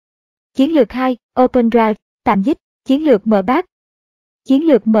Chiến lược 2, Open Drive, tạm dịch, chiến lược mở bát. Chiến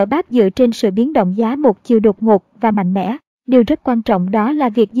lược mở bát dựa trên sự biến động giá một chiều đột ngột và mạnh mẽ. Điều rất quan trọng đó là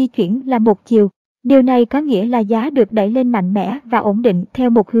việc di chuyển là một chiều. Điều này có nghĩa là giá được đẩy lên mạnh mẽ và ổn định theo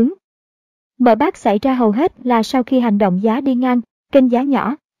một hướng. Mở bát xảy ra hầu hết là sau khi hành động giá đi ngang, kênh giá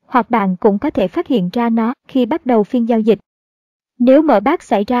nhỏ, hoặc bạn cũng có thể phát hiện ra nó khi bắt đầu phiên giao dịch. Nếu mở bát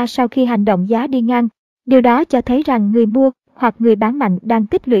xảy ra sau khi hành động giá đi ngang, điều đó cho thấy rằng người mua hoặc người bán mạnh đang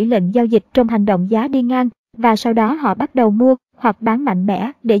tích lũy lệnh giao dịch trong hành động giá đi ngang, và sau đó họ bắt đầu mua hoặc bán mạnh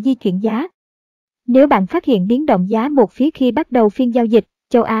mẽ để di chuyển giá. Nếu bạn phát hiện biến động giá một phía khi bắt đầu phiên giao dịch,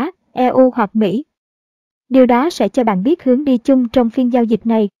 châu Á, EU hoặc Mỹ, điều đó sẽ cho bạn biết hướng đi chung trong phiên giao dịch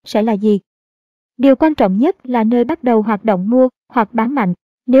này sẽ là gì. Điều quan trọng nhất là nơi bắt đầu hoạt động mua hoặc bán mạnh.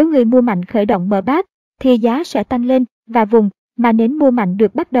 Nếu người mua mạnh khởi động mở bát, thì giá sẽ tăng lên, và vùng mà nến mua mạnh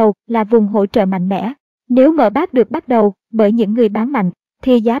được bắt đầu là vùng hỗ trợ mạnh mẽ. Nếu mở bát được bắt đầu bởi những người bán mạnh,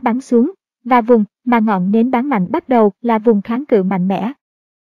 thì giá bắn xuống, và vùng mà ngọn nến bán mạnh bắt đầu là vùng kháng cự mạnh mẽ.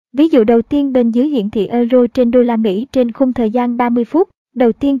 Ví dụ đầu tiên bên dưới hiển thị euro trên đô la Mỹ trên khung thời gian 30 phút.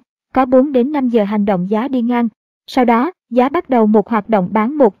 Đầu tiên, có 4 đến 5 giờ hành động giá đi ngang. Sau đó, giá bắt đầu một hoạt động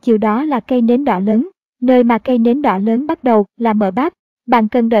bán một chiều, đó là cây nến đỏ lớn. Nơi mà cây nến đỏ lớn bắt đầu là mở bát. Bạn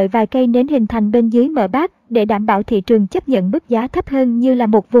cần đợi vài cây nến hình thành bên dưới mở bát để đảm bảo thị trường chấp nhận mức giá thấp hơn như là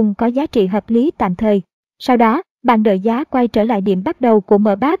một vùng có giá trị hợp lý tạm thời. Sau đó, bạn đợi giá quay trở lại điểm bắt đầu của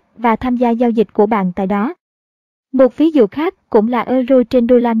mở bát và tham gia giao dịch của bạn tại đó. Một ví dụ khác cũng là euro trên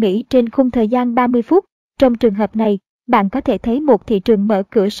đô la Mỹ trên khung thời gian 30 phút. Trong trường hợp này, bạn có thể thấy một thị trường mở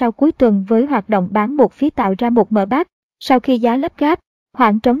cửa sau cuối tuần với hoạt động bán một phía tạo ra một mở bát. Sau khi giá lấp gáp,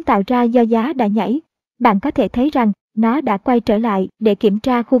 khoảng trống tạo ra do giá đã nhảy, bạn có thể thấy rằng nó đã quay trở lại để kiểm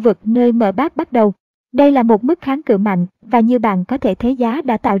tra khu vực nơi mở bát bắt đầu. Đây là một mức kháng cự mạnh, và như bạn có thể thấy giá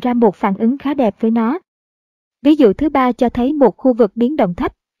đã tạo ra một phản ứng khá đẹp với nó. Ví dụ thứ ba cho thấy một khu vực biến động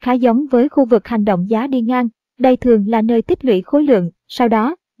thấp, khá giống với khu vực hành động giá đi ngang. Đây thường là nơi tích lũy khối lượng, sau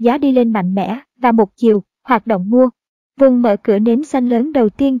đó, giá đi lên mạnh mẽ và một chiều, hoạt động mua. Vùng mở cửa nến xanh lớn đầu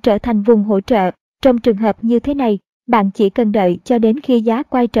tiên trở thành vùng hỗ trợ. Trong trường hợp như thế này, bạn chỉ cần đợi cho đến khi giá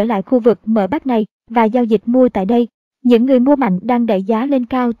quay trở lại khu vực mở bát này và giao dịch mua tại đây. Những người mua mạnh đang đẩy giá lên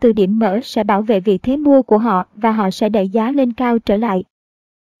cao từ điểm mở sẽ bảo vệ vị thế mua của họ, và họ sẽ đẩy giá lên cao trở lại.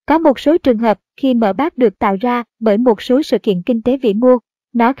 Có một số trường hợp khi mở bát được tạo ra bởi một số sự kiện kinh tế vĩ mô,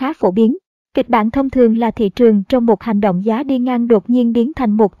 nó khá phổ biến. Kịch bản thông thường là thị trường trong một hành động giá đi ngang đột nhiên biến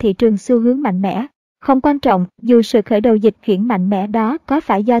thành một thị trường xu hướng mạnh mẽ. Không quan trọng dù sự khởi đầu dịch chuyển mạnh mẽ đó có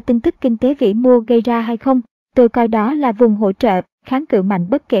phải do tin tức kinh tế vĩ mô gây ra hay không, tôi coi đó là vùng hỗ trợ, kháng cự mạnh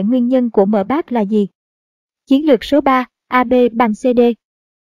bất kể nguyên nhân của mở bát là gì. Chiến lược số 3, AB bằng CD.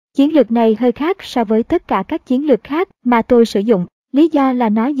 Chiến lược này hơi khác so với tất cả các chiến lược khác mà tôi sử dụng. Lý do là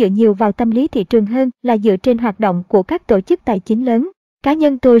nó dựa nhiều vào tâm lý thị trường hơn là dựa trên hoạt động của các tổ chức tài chính lớn. Cá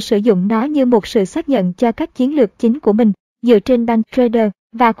nhân tôi sử dụng nó như một sự xác nhận cho các chiến lược chính của mình, dựa trên band trader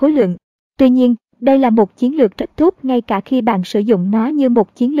và khối lượng. Tuy nhiên, đây là một chiến lược rất tốt ngay cả khi bạn sử dụng nó như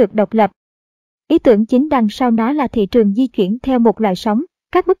một chiến lược độc lập. Ý tưởng chính đằng sau nó là thị trường di chuyển theo một loại sóng,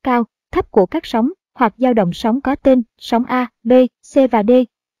 các mức cao, thấp của các sóng, hoặc dao động sóng có tên, sóng A, B, C và D.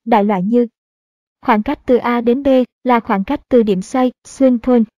 Đại loại như khoảng cách từ A đến B là khoảng cách từ điểm xoay, swing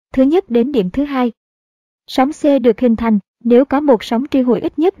point, thứ nhất đến điểm thứ hai. Sóng C được hình thành nếu có một sóng tri hụi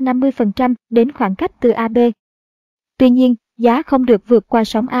ít nhất 50% đến khoảng cách từ AB. Tuy nhiên, giá không được vượt qua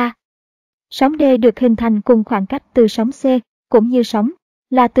sóng A. Sóng D được hình thành cùng khoảng cách từ sóng C, cũng như sóng,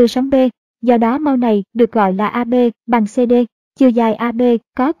 là từ sóng B, do đó mâu này được gọi là AB bằng CD, chiều dài AB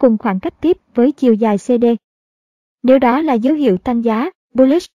có cùng khoảng cách tiếp với chiều dài CD. Nếu đó là dấu hiệu tăng giá,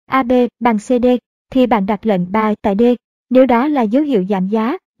 bullish, AB bằng CD, thì bạn đặt lệnh buy tại D. Nếu đó là dấu hiệu giảm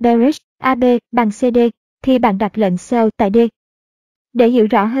giá, bearish, AB bằng CD, thì bạn đặt lệnh sell tại D. Để hiểu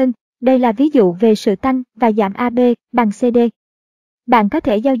rõ hơn, đây là ví dụ về sự tăng và giảm AB bằng CD. Bạn có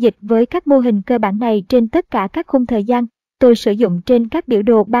thể giao dịch với các mô hình cơ bản này trên tất cả các khung thời gian. Tôi sử dụng trên các biểu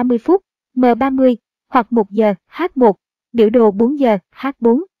đồ 30 phút, M30, hoặc 1 giờ, H1, biểu đồ 4 giờ,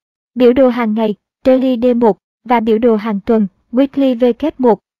 H4, biểu đồ hàng ngày, Daily D1, và biểu đồ hàng tuần, Weekly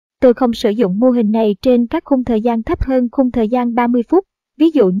W1. Tôi không sử dụng mô hình này trên các khung thời gian thấp hơn khung thời gian 30 phút,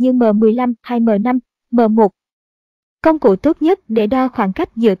 ví dụ như M15 hay M5, M1. Công cụ tốt nhất để đo khoảng cách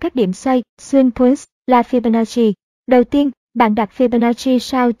giữa các điểm xoay, swing points, là Fibonacci. Đầu tiên, bạn đặt Fibonacci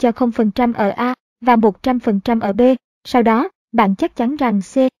sao cho 0% ở A và 100% ở B. Sau đó, bạn chắc chắn rằng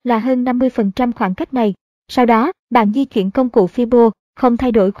C là hơn 50% khoảng cách này. Sau đó, bạn di chuyển công cụ Fibo, không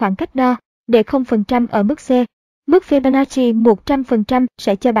thay đổi khoảng cách đo, để 0% ở mức C. Mức Fibonacci 100%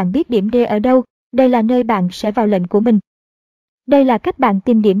 sẽ cho bạn biết điểm D ở đâu. Đây là nơi bạn sẽ vào lệnh của mình. Đây là cách bạn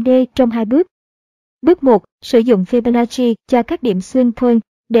tìm điểm D trong 2 bước. Bước 1. Sử dụng Fibonacci cho các điểm swing point.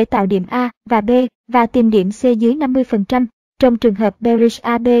 để tạo điểm A và B và tìm điểm C dưới 50% trong trường hợp bearish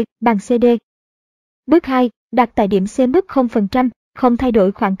AB bằng CD. Bước 2. Đặt tại điểm C mức 0%, không thay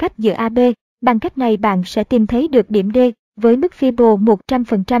đổi khoảng cách giữa AB. Bằng cách này bạn sẽ tìm thấy được điểm D với mức Fibo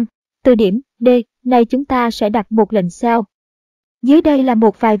 100%. Từ điểm D này chúng ta sẽ đặt một lệnh sell. Dưới đây là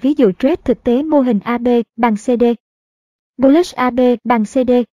một vài ví dụ trade thực tế mô hình AB bằng CD. Bullish AB bằng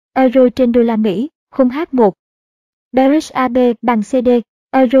CD, Euro trên đô la Mỹ, khung H1. Bearish AB bằng CD,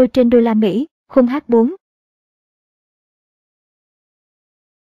 Euro trên đô la Mỹ, khung H4.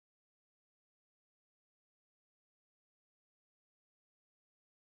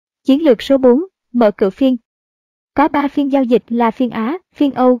 Chiến lược số 4, mở cửa phiên. Có 3 phiên giao dịch là phiên Á,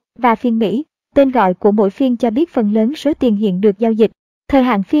 phiên Âu và phiên Mỹ. Tên gọi của mỗi phiên cho biết phần lớn số tiền hiện được giao dịch. Thời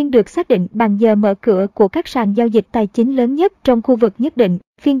hạn phiên được xác định bằng giờ mở cửa của các sàn giao dịch tài chính lớn nhất trong khu vực nhất định.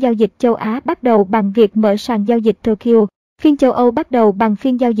 Phiên giao dịch châu Á bắt đầu bằng việc mở sàn giao dịch Tokyo. Phiên châu Âu bắt đầu bằng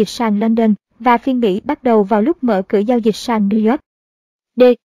phiên giao dịch sàn London và phiên Mỹ bắt đầu vào lúc mở cửa giao dịch sàn New York. D.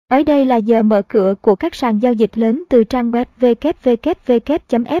 Ở đây là giờ mở cửa của các sàn giao dịch lớn từ trang web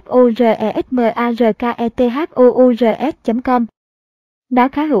www.forex.markethours.com. Nó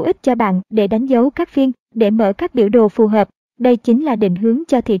khá hữu ích cho bạn để đánh dấu các phiên, để mở các biểu đồ phù hợp. Đây chính là định hướng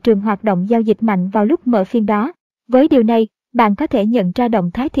cho thị trường hoạt động giao dịch mạnh vào lúc mở phiên đó. Với điều này, bạn có thể nhận ra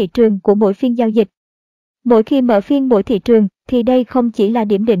động thái thị trường của mỗi phiên giao dịch. Mỗi khi mở phiên mỗi thị trường, thì đây không chỉ là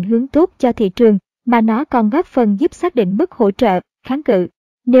điểm định hướng tốt cho thị trường, mà nó còn góp phần giúp xác định mức hỗ trợ, kháng cự.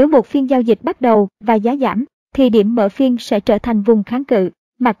 Nếu một phiên giao dịch bắt đầu và giá giảm, thì điểm mở phiên sẽ trở thành vùng kháng cự.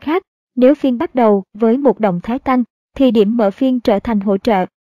 Mặt khác, nếu phiên bắt đầu với một động thái tăng, thì điểm mở phiên trở thành hỗ trợ.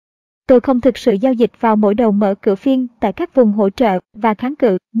 Tôi không thực sự giao dịch vào mỗi đầu mở cửa phiên tại các vùng hỗ trợ và kháng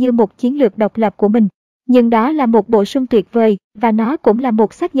cự như một chiến lược độc lập của mình. Nhưng đó là một bổ sung tuyệt vời và nó cũng là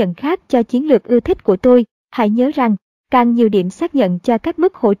một xác nhận khác cho chiến lược ưa thích của tôi. Hãy nhớ rằng, càng nhiều điểm xác nhận cho các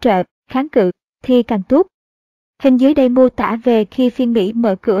mức hỗ trợ, kháng cự, thì càng tốt. Hình dưới đây mô tả về khi phiên Mỹ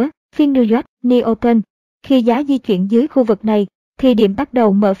mở cửa, phiên New York, New Open. Khi giá di chuyển dưới khu vực này, thì điểm bắt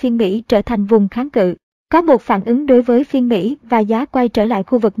đầu mở phiên Mỹ trở thành vùng kháng cự. Có một phản ứng đối với phiên Mỹ và giá quay trở lại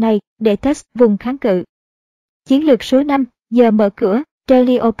khu vực này để test vùng kháng cự. Chiến lược số 5, giờ mở cửa,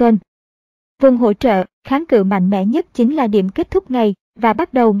 Daily Open. Vùng hỗ trợ, kháng cự mạnh mẽ nhất chính là điểm kết thúc ngày và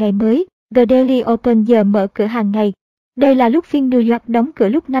bắt đầu ngày mới, The Daily Open giờ mở cửa hàng ngày. Đây là lúc phiên New York đóng cửa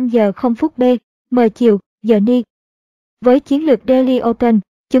lúc 5 giờ 0 phút BM chiều, giờ Ni. Với chiến lược Daily Open,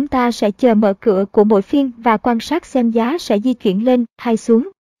 chúng ta sẽ chờ mở cửa của mỗi phiên và quan sát xem giá sẽ di chuyển lên hay xuống.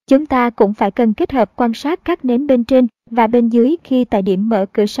 Chúng ta cũng phải cần kết hợp quan sát các nến bên trên và bên dưới khi tại điểm mở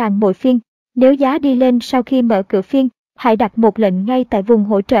cửa sàn mỗi phiên. Nếu giá đi lên sau khi mở cửa phiên, hãy đặt một lệnh ngay tại vùng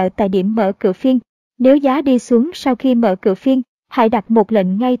hỗ trợ tại điểm mở cửa phiên. Nếu giá đi xuống sau khi mở cửa phiên, hãy đặt một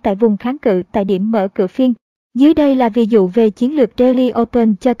lệnh ngay tại vùng kháng cự tại điểm mở cửa phiên. Dưới đây là ví dụ về chiến lược Daily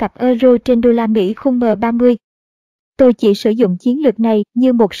Open cho cặp euro trên đô la Mỹ khung M30. Tôi chỉ sử dụng chiến lược này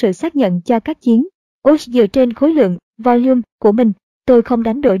như một sự xác nhận cho các chiến odds dựa trên khối lượng, volume của mình. Tôi không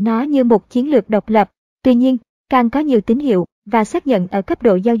đánh đổi nó như một chiến lược độc lập. Tuy nhiên, càng có nhiều tín hiệu và xác nhận ở cấp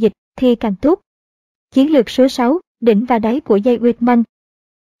độ giao dịch thì càng tốt. Chiến lược số 6, đỉnh và đáy của dây Whitman.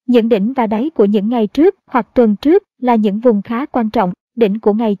 Những đỉnh và đáy của những ngày trước hoặc tuần trước là những vùng khá quan trọng. Đỉnh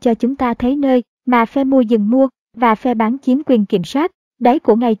của ngày cho chúng ta thấy nơi mà phe mua dừng mua và phe bán chiếm quyền kiểm soát. Đáy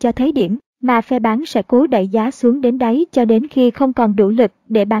của ngày cho thấy điểm mà phe bán sẽ cố đẩy giá xuống đến đáy cho đến khi không còn đủ lực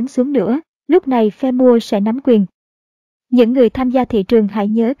để bán xuống nữa. Lúc này phe mua sẽ nắm quyền. Những người tham gia thị trường hãy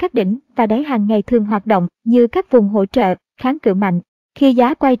nhớ các đỉnh và đáy hàng ngày thường hoạt động như các vùng hỗ trợ, kháng cự mạnh. Khi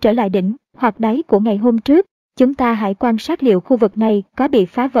giá quay trở lại đỉnh hoặc đáy của ngày hôm trước, chúng ta hãy quan sát liệu khu vực này có bị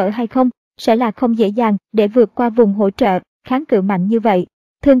phá vỡ hay không. Sẽ là không dễ dàng để vượt qua vùng hỗ trợ, kháng cự mạnh như vậy.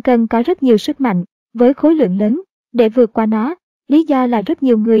 Thường cần có rất nhiều sức mạnh, với khối lượng lớn, để vượt qua nó. Lý do là rất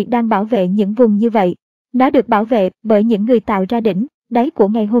nhiều người đang bảo vệ những vùng như vậy. Nó được bảo vệ bởi những người tạo ra đỉnh, đáy của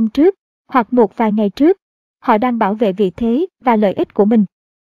ngày hôm trước, hoặc một vài ngày trước. Họ đang bảo vệ vị thế và lợi ích của mình.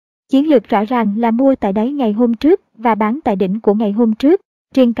 Chiến lược rõ ràng là mua tại đáy ngày hôm trước và bán tại đỉnh của ngày hôm trước.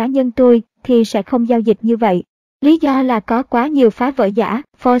 Riêng cá nhân tôi thì sẽ không giao dịch như vậy. Lý do là có quá nhiều phá vỡ giả,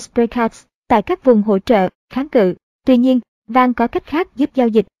 false breakouts, tại các vùng hỗ trợ, kháng cự. Tuy nhiên, Van có cách khác giúp giao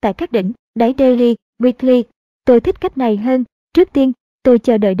dịch tại các đỉnh, đáy daily, weekly. Tôi thích cách này hơn. Trước tiên, tôi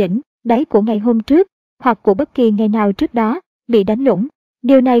chờ đợi đỉnh, đáy của ngày hôm trước, hoặc của bất kỳ ngày nào trước đó, bị đánh lũng.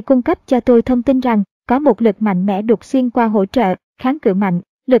 Điều này cung cấp cho tôi thông tin rằng, có một lực mạnh mẽ đục xuyên qua hỗ trợ, kháng cự mạnh,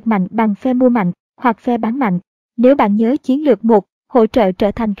 lực mạnh bằng phe mua mạnh, hoặc phe bán mạnh. Nếu bạn nhớ chiến lược 1, hỗ trợ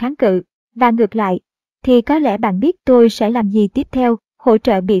trở thành kháng cự, và ngược lại, thì có lẽ bạn biết tôi sẽ làm gì tiếp theo, hỗ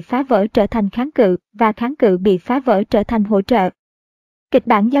trợ bị phá vỡ trở thành kháng cự, và kháng cự bị phá vỡ trở thành hỗ trợ. Kịch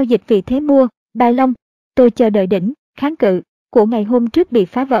bản giao dịch vị thế mua, bài long, tôi chờ đợi đỉnh, kháng cự, của ngày hôm trước bị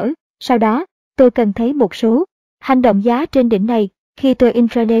phá vỡ. Sau đó, tôi cần thấy một số hành động giá trên đỉnh này. Khi tôi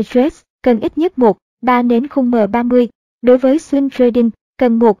intraday trade, cần ít nhất 1,3 nến khung M30. Đối với swing trading,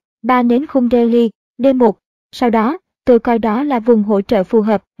 cần 1,3 nến khung daily D1. Sau đó, tôi coi đó là vùng hỗ trợ phù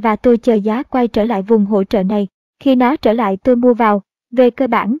hợp và tôi chờ giá quay trở lại vùng hỗ trợ này. Khi nó trở lại tôi mua vào. Về cơ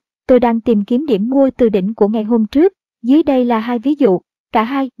bản, tôi đang tìm kiếm điểm mua từ đỉnh của ngày hôm trước. Dưới đây là hai ví dụ, cả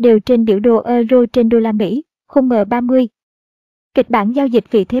hai đều trên biểu đồ euro trên đô la Mỹ, khung M30. Kịch bản giao dịch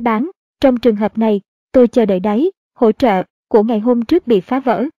vị thế bán. Trong trường hợp này, tôi chờ đợi đáy, hỗ trợ của ngày hôm trước bị phá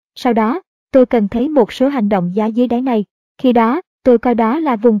vỡ. Sau đó, tôi cần thấy một số hành động giá dưới đáy này. Khi đó, tôi coi đó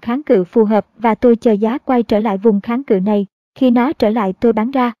là vùng kháng cự phù hợp và tôi chờ giá quay trở lại vùng kháng cự này. Khi nó trở lại tôi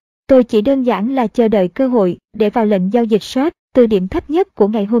bán ra. Tôi chỉ đơn giản là chờ đợi cơ hội để vào lệnh giao dịch short từ điểm thấp nhất của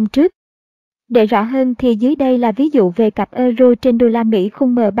ngày hôm trước. Để rõ hơn thì dưới đây là ví dụ về cặp euro trên đô la Mỹ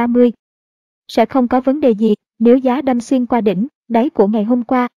khung M30. Sẽ không có vấn đề gì nếu giá đâm xuyên qua đỉnh, đáy của ngày hôm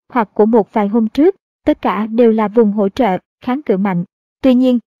qua hoặc của một vài hôm trước. Tất cả đều là vùng hỗ trợ, kháng cự mạnh. Tuy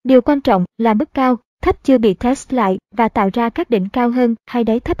nhiên, điều quan trọng là mức cao, thấp chưa bị test lại và tạo ra các đỉnh cao hơn hay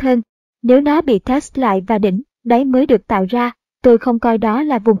đáy thấp hơn. Nếu nó bị test lại và đỉnh, đáy mới được tạo ra, tôi không coi đó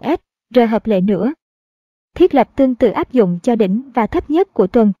là vùng S, R hợp lệ nữa. Thiết lập tương tự áp dụng cho đỉnh và thấp nhất của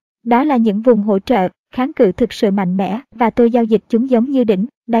tuần. Đó là những vùng hỗ trợ, kháng cự thực sự mạnh mẽ và tôi giao dịch chúng giống như đỉnh,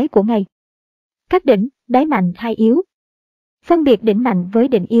 đáy của ngày. Các đỉnh, đáy mạnh hay yếu. Phân biệt đỉnh mạnh với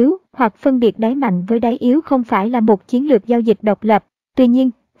đỉnh yếu hoặc phân biệt đáy mạnh với đáy yếu không phải là một chiến lược giao dịch độc lập. Tuy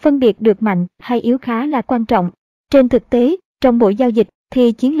nhiên, phân biệt được mạnh hay yếu khá là quan trọng. Trên thực tế, trong mỗi giao dịch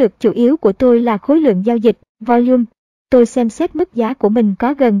thì chiến lược chủ yếu của tôi là khối lượng giao dịch, volume. Tôi xem xét mức giá của mình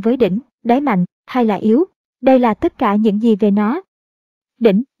có gần với đỉnh, đáy mạnh hay là yếu. Đây là tất cả những gì về nó.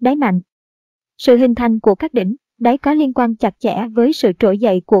 Đỉnh, đáy mạnh. Sự hình thành của các đỉnh, đáy có liên quan chặt chẽ với sự trỗi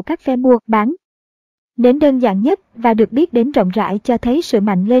dậy của các phe mua, bán. Nến đơn giản nhất và được biết đến rộng rãi cho thấy sự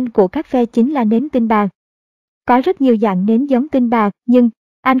mạnh lên của các phe chính là nến tinh bào. Có rất nhiều dạng nến giống tinh bào, nhưng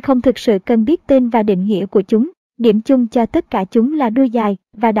anh không thực sự cần biết tên và định nghĩa của chúng. Điểm chung cho tất cả chúng là đuôi dài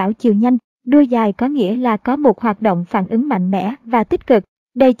và đảo chiều nhanh. Đuôi dài có nghĩa là có một hoạt động phản ứng mạnh mẽ và tích cực.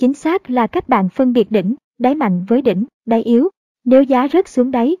 Đây chính xác là cách bạn phân biệt đỉnh, đáy mạnh với đỉnh, đáy yếu. Nếu giá rớt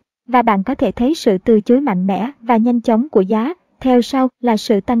xuống đáy, và bạn có thể thấy sự từ chối mạnh mẽ và nhanh chóng của giá, theo sau là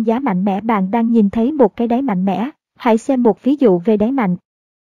sự tăng giá mạnh mẽ, bạn đang nhìn thấy một cái đáy mạnh mẽ. Hãy xem một ví dụ về đáy mạnh.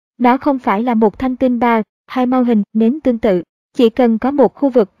 Nó không phải là một thanh tinh bar hay màu hình nến tương tự, chỉ cần có một khu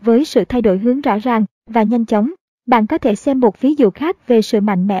vực với sự thay đổi hướng rõ ràng và nhanh chóng. Bạn có thể xem một ví dụ khác về sự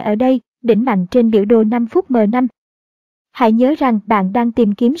mạnh mẽ ở đây, đỉnh mạnh trên biểu đồ 5 phút M5. Hãy nhớ rằng bạn đang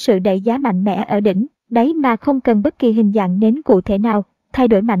tìm kiếm sự đẩy giá mạnh mẽ ở đỉnh, đáy mà không cần bất kỳ hình dạng nến cụ thể nào. Thay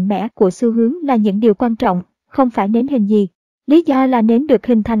đổi mạnh mẽ của xu hướng là những điều quan trọng, không phải nến hình gì. Lý do là nến được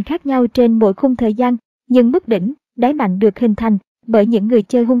hình thành khác nhau trên mỗi khung thời gian, nhưng mức đỉnh, đáy mạnh được hình thành bởi những người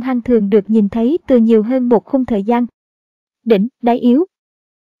chơi hung hăng thường được nhìn thấy từ nhiều hơn một khung thời gian. Đỉnh, đáy yếu.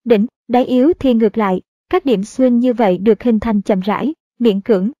 Đỉnh, đáy yếu thì ngược lại, các điểm swing như vậy được hình thành chậm rãi, miễn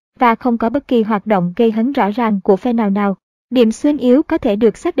cưỡng và không có bất kỳ hoạt động gây hấn rõ ràng của phe nào. Điểm swing yếu có thể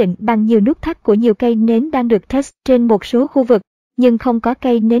được xác định bằng nhiều nút thắt của nhiều cây nến đang được test trên một số khu vực, nhưng không có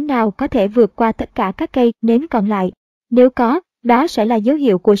cây nến nào có thể vượt qua tất cả các cây nến còn lại. Nếu có, đó sẽ là dấu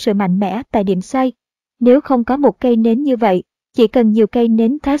hiệu của sự mạnh mẽ tại điểm xoay. Nếu không có một cây nến như vậy, chỉ cần nhiều cây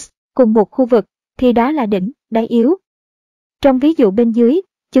nến test cùng một khu vực, thì đó là đỉnh, đáy yếu. Trong ví dụ bên dưới,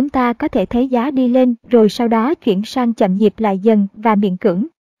 chúng ta có thể thấy giá đi lên rồi sau đó chuyển sang chậm nhịp lại dần và miễn cưỡng.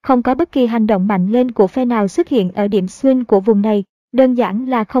 Không có bất kỳ hành động mạnh lên của phe nào xuất hiện ở điểm swing của vùng này, đơn giản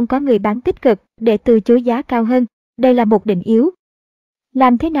là không có người bán tích cực để từ chối giá cao hơn. Đây là một đỉnh yếu.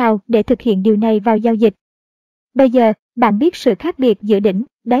 Làm thế nào để thực hiện điều này vào giao dịch? Bây giờ, bạn biết sự khác biệt giữa đỉnh,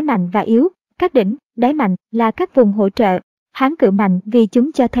 đáy mạnh và yếu. Các đỉnh, đáy mạnh là các vùng hỗ trợ, kháng cự mạnh vì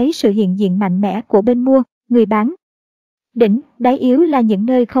chúng cho thấy sự hiện diện mạnh mẽ của bên mua, người bán. Đỉnh, đáy yếu là những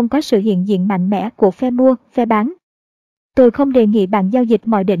nơi không có sự hiện diện mạnh mẽ của phe mua, phe bán. Tôi không đề nghị bạn giao dịch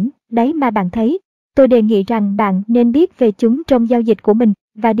mọi đỉnh, đáy mà bạn thấy. Tôi đề nghị rằng bạn nên biết về chúng trong giao dịch của mình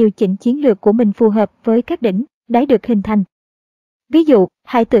và điều chỉnh chiến lược của mình phù hợp với các đỉnh, đáy được hình thành. Ví dụ,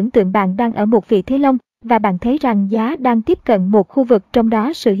 hãy tưởng tượng bạn đang ở một vị thế long và bạn thấy rằng giá đang tiếp cận một khu vực trong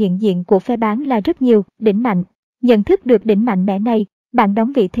đó sự hiện diện của phe bán là rất nhiều, đỉnh mạnh. Nhận thức được đỉnh mạnh mẽ này, bạn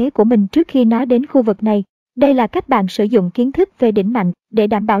đóng vị thế của mình trước khi nó đến khu vực này. Đây là cách bạn sử dụng kiến thức về đỉnh mạnh để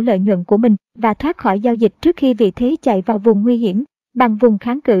đảm bảo lợi nhuận của mình và thoát khỏi giao dịch trước khi vị thế chạy vào vùng nguy hiểm, bằng vùng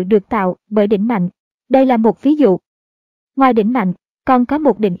kháng cự được tạo bởi đỉnh mạnh. Đây là một ví dụ. Ngoài đỉnh mạnh, còn có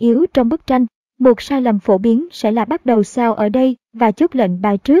một đỉnh yếu trong bức tranh. Một sai lầm phổ biến sẽ là bắt đầu sell ở đây và chốt lệnh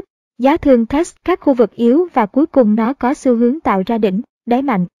buy trước. Giá thường test các khu vực yếu và cuối cùng nó có xu hướng tạo ra đỉnh, đáy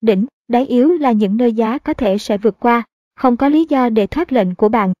mạnh. Đỉnh, đáy yếu là những nơi giá có thể sẽ vượt qua. Không có lý do để thoát lệnh của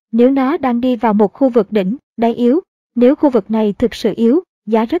bạn nếu nó đang đi vào một khu vực đỉnh, đáy yếu. Nếu khu vực này thực sự yếu,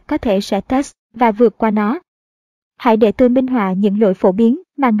 giá rất có thể sẽ test và vượt qua nó. Hãy để tôi minh họa những lỗi phổ biến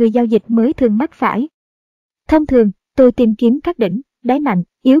mà người giao dịch mới thường mắc phải. Thông thường, tôi tìm kiếm các đỉnh, đáy mạnh,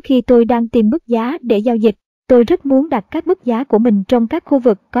 yếu khi tôi đang tìm mức giá để giao dịch. Tôi rất muốn đặt các mức giá của mình trong các khu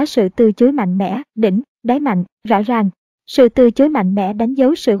vực có sự từ chối mạnh mẽ, đỉnh, đáy mạnh, rõ ràng. Sự từ chối mạnh mẽ đánh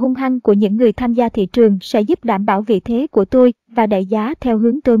dấu sự hung hăng của những người tham gia thị trường sẽ giúp đảm bảo vị thế của tôi và đẩy giá theo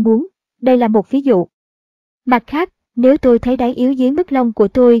hướng tôi muốn. Đây là một ví dụ. Mặt khác, nếu tôi thấy đáy yếu dưới mức long của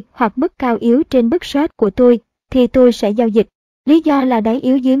tôi hoặc mức cao yếu trên mức short của tôi, thì tôi sẽ giao dịch. Lý do là đáy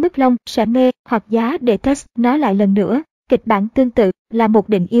yếu dưới mức long sẽ mê hoặc giá để test nó lại lần nữa. Kịch bản tương tự là một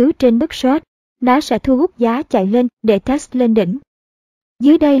đỉnh yếu trên mức short. Nó sẽ thu hút giá chạy lên để test lên đỉnh.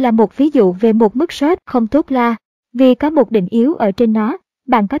 Dưới đây là một ví dụ về một mức short không tốt là vì có một đỉnh yếu ở trên nó,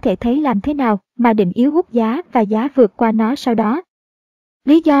 bạn có thể thấy làm thế nào mà đỉnh yếu hút giá và giá vượt qua nó sau đó.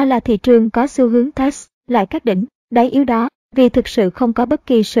 Lý do là thị trường có xu hướng test lại các đỉnh, đáy yếu đó vì thực sự không có bất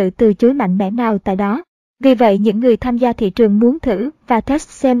kỳ sự từ chối mạnh mẽ nào tại đó. Vì vậy những người tham gia thị trường muốn thử và test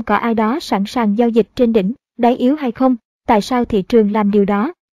xem có ai đó sẵn sàng giao dịch trên đỉnh, đáy yếu hay không. Tại sao thị trường làm điều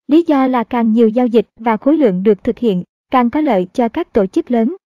đó? Lý do là càng nhiều giao dịch và khối lượng được thực hiện, càng có lợi cho các tổ chức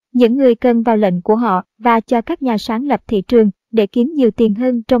lớn. Những người cần vào lệnh của họ và cho các nhà sáng lập thị trường để kiếm nhiều tiền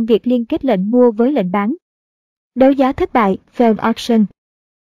hơn trong việc liên kết lệnh mua với lệnh bán. Đấu giá thất bại, failed auction.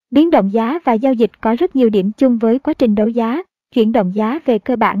 Biến động giá và giao dịch có rất nhiều điểm chung với quá trình đấu giá. Chuyển động giá về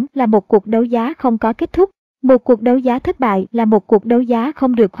cơ bản là một cuộc đấu giá không có kết thúc. Một cuộc đấu giá thất bại là một cuộc đấu giá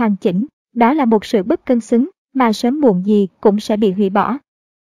không được hoàn chỉnh. Đó là một sự bất cân xứng mà sớm muộn gì cũng sẽ bị hủy bỏ.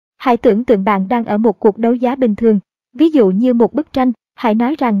 Hãy tưởng tượng bạn đang ở một cuộc đấu giá bình thường. Ví dụ như một bức tranh, hãy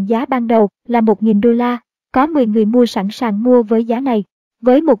nói rằng giá ban đầu là 1.000 đô la, có 10 người mua sẵn sàng mua với giá này.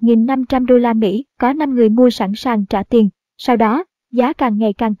 Với 1.500 đô la Mỹ, có 5 người mua sẵn sàng trả tiền. Sau đó, giá càng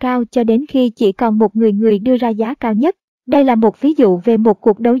ngày càng cao cho đến khi chỉ còn một người đưa ra giá cao nhất. Đây là một ví dụ về một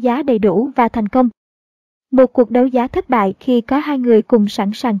cuộc đấu giá đầy đủ và thành công. Một cuộc đấu giá thất bại khi có 2 người cùng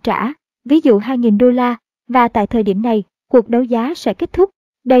sẵn sàng trả, ví dụ 2.000 đô la, và tại thời điểm này, cuộc đấu giá sẽ kết thúc.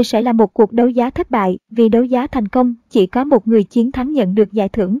 Đây sẽ là một cuộc đấu giá thất bại vì đấu giá thành công chỉ có một người chiến thắng nhận được giải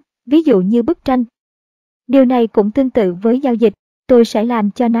thưởng, ví dụ như bức tranh. Điều này cũng tương tự với giao dịch, tôi sẽ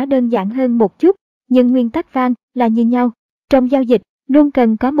làm cho nó đơn giản hơn một chút, nhưng nguyên tắc vang là như nhau. Trong giao dịch, luôn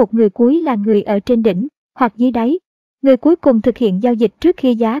cần có một người cuối là người ở trên đỉnh hoặc dưới đáy. Người cuối cùng thực hiện giao dịch trước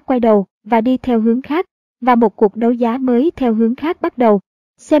khi giá quay đầu và đi theo hướng khác, và một cuộc đấu giá mới theo hướng khác bắt đầu.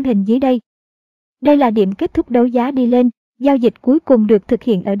 Xem hình dưới đây. Đây là điểm kết thúc đấu giá đi lên. Giao dịch cuối cùng được thực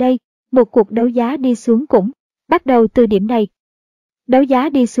hiện ở đây, một cuộc đấu giá đi xuống cũng bắt đầu từ điểm này. Đấu giá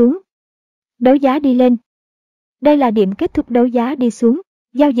đi xuống. Đấu giá đi lên. Đây là điểm kết thúc đấu giá đi xuống,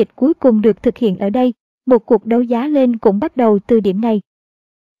 giao dịch cuối cùng được thực hiện ở đây, một cuộc đấu giá lên cũng bắt đầu từ điểm này.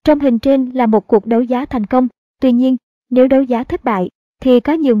 Trong hình trên là một cuộc đấu giá thành công, tuy nhiên, nếu đấu giá thất bại, thì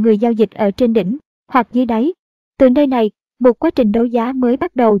có nhiều người giao dịch ở trên đỉnh, hoặc dưới đáy. Từ nơi này, một quá trình đấu giá mới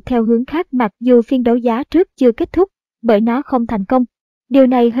bắt đầu theo hướng khác mặc dù phiên đấu giá trước chưa kết thúc. Bởi nó không thành công. Điều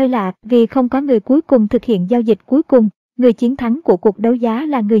này hơi lạ vì không có người cuối cùng thực hiện giao dịch cuối cùng, người chiến thắng của cuộc đấu giá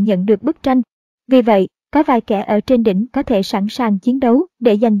là người nhận được bức tranh. Vì vậy, có vài kẻ ở trên đỉnh có thể sẵn sàng chiến đấu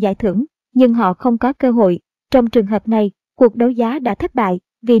để giành giải thưởng, nhưng họ không có cơ hội. Trong trường hợp này, cuộc đấu giá đã thất bại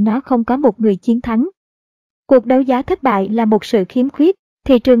vì nó không có một người chiến thắng. Cuộc đấu giá thất bại là một sự khiếm khuyết,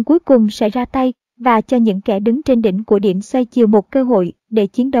 thị trường cuối cùng sẽ ra tay và cho những kẻ đứng trên đỉnh của điểm xoay chiều một cơ hội để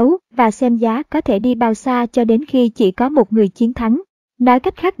chiến đấu và xem giá có thể đi bao xa cho đến khi chỉ có một người chiến thắng. Nói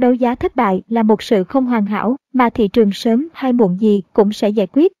cách khác, đấu giá thất bại là một sự không hoàn hảo mà thị trường sớm hay muộn gì cũng sẽ giải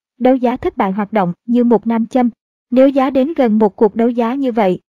quyết. Đấu giá thất bại hoạt động như một nam châm. Nếu giá đến gần một cuộc đấu giá như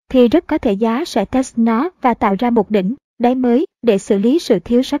vậy, thì rất có thể giá sẽ test nó và tạo ra một đỉnh, đáy mới để xử lý sự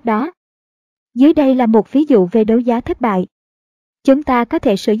thiếu sót đó. Dưới đây là một ví dụ về đấu giá thất bại. Chúng ta có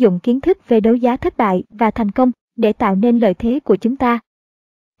thể sử dụng kiến thức về đấu giá thất bại và thành công để tạo nên lợi thế của chúng ta.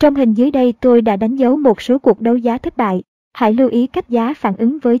 Trong hình dưới đây tôi đã đánh dấu một số cuộc đấu giá thất bại. Hãy lưu ý cách giá phản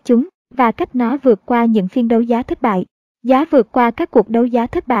ứng với chúng và cách nó vượt qua những phiên đấu giá thất bại. Giá vượt qua các cuộc đấu giá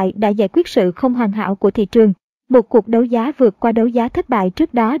thất bại đã giải quyết sự không hoàn hảo của thị trường. Một cuộc đấu giá vượt qua đấu giá thất bại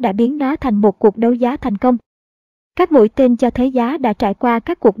trước đó đã biến nó thành một cuộc đấu giá thành công. Các mũi tên cho thấy giá đã trải qua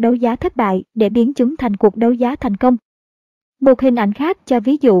các cuộc đấu giá thất bại để biến chúng thành cuộc đấu giá thành công. Một hình ảnh khác cho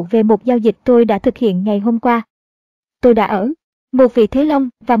ví dụ về một giao dịch tôi đã thực hiện ngày hôm qua. Tôi đã ở một vị thế long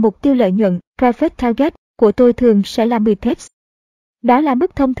và mục tiêu lợi nhuận profit target của tôi thường sẽ là 10 pips. Đó là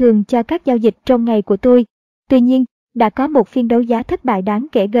mức thông thường cho các giao dịch trong ngày của tôi. Tuy nhiên, đã có một phiên đấu giá thất bại đáng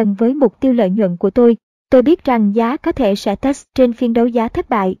kể gần với mục tiêu lợi nhuận của tôi. Tôi biết rằng giá có thể sẽ test trên phiên đấu giá thất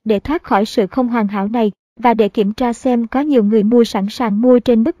bại để thoát khỏi sự không hoàn hảo này và để kiểm tra xem có nhiều người mua sẵn sàng mua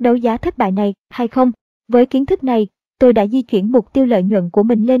trên mức đấu giá thất bại này hay không. Với kiến thức này, tôi đã di chuyển mục tiêu lợi nhuận của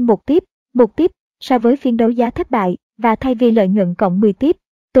mình lên một pip so với phiên đấu giá thất bại, và thay vì lợi nhuận cộng 10 pip,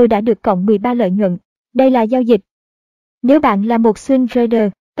 tôi đã được cộng 13 lợi nhuận. Đây là giao dịch. Nếu bạn là một swing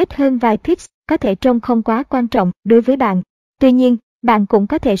trader, ít hơn vài pips có thể trông không quá quan trọng đối với bạn. Tuy nhiên, bạn cũng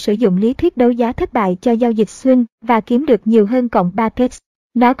có thể sử dụng lý thuyết đấu giá thất bại cho giao dịch swing và kiếm được nhiều hơn cộng 3 pips.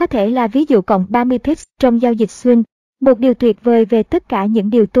 Nó có thể là ví dụ cộng 30 pips trong giao dịch swing. Một điều tuyệt vời về tất cả những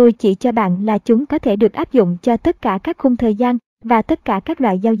điều tôi chỉ cho bạn là chúng có thể được áp dụng cho tất cả các khung thời gian và tất cả các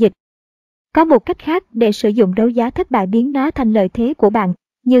loại giao dịch. Có một cách khác để sử dụng đấu giá thất bại biến nó thành lợi thế của bạn.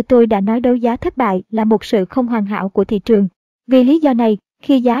 Như tôi đã nói, đấu giá thất bại là một sự không hoàn hảo của thị trường. Vì lý do này,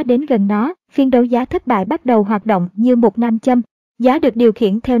 khi giá đến gần nó, phiên đấu giá thất bại bắt đầu hoạt động như một nam châm. Giá được điều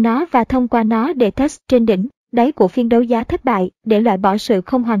khiển theo nó và thông qua nó để test trên đỉnh, đáy của phiên đấu giá thất bại để loại bỏ sự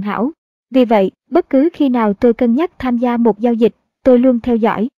không hoàn hảo. Vì vậy, bất cứ khi nào tôi cân nhắc tham gia một giao dịch, tôi luôn theo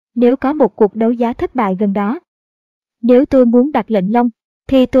dõi nếu có một cuộc đấu giá thất bại gần đó. Nếu tôi muốn đặt lệnh long,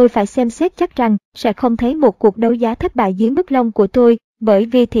 thì tôi phải xem xét chắc rằng sẽ không thấy một cuộc đấu giá thất bại dưới mức long của tôi, bởi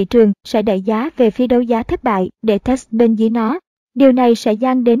vì thị trường sẽ đẩy giá về phía đấu giá thất bại để test bên dưới nó. Điều này sẽ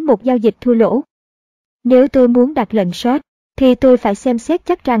dẫn đến một giao dịch thua lỗ. Nếu tôi muốn đặt lệnh short, thì tôi phải xem xét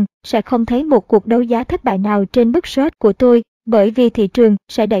chắc rằng sẽ không thấy một cuộc đấu giá thất bại nào trên mức short của tôi, bởi vì thị trường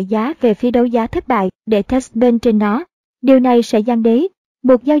sẽ đẩy giá về phía đấu giá thất bại để test bên trên nó. Điều này sẽ dẫn đến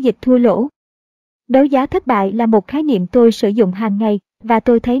một giao dịch thua lỗ. Đấu giá thất bại là một khái niệm tôi sử dụng hàng ngày và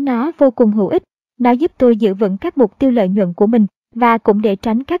tôi thấy nó vô cùng hữu ích. Nó giúp tôi giữ vững các mục tiêu lợi nhuận của mình và cũng để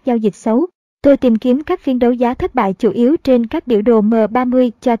tránh các giao dịch xấu. Tôi tìm kiếm các phiên đấu giá thất bại chủ yếu trên các biểu đồ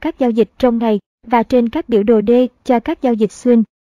M30 cho các giao dịch trong ngày và trên các biểu đồ D cho các giao dịch swing.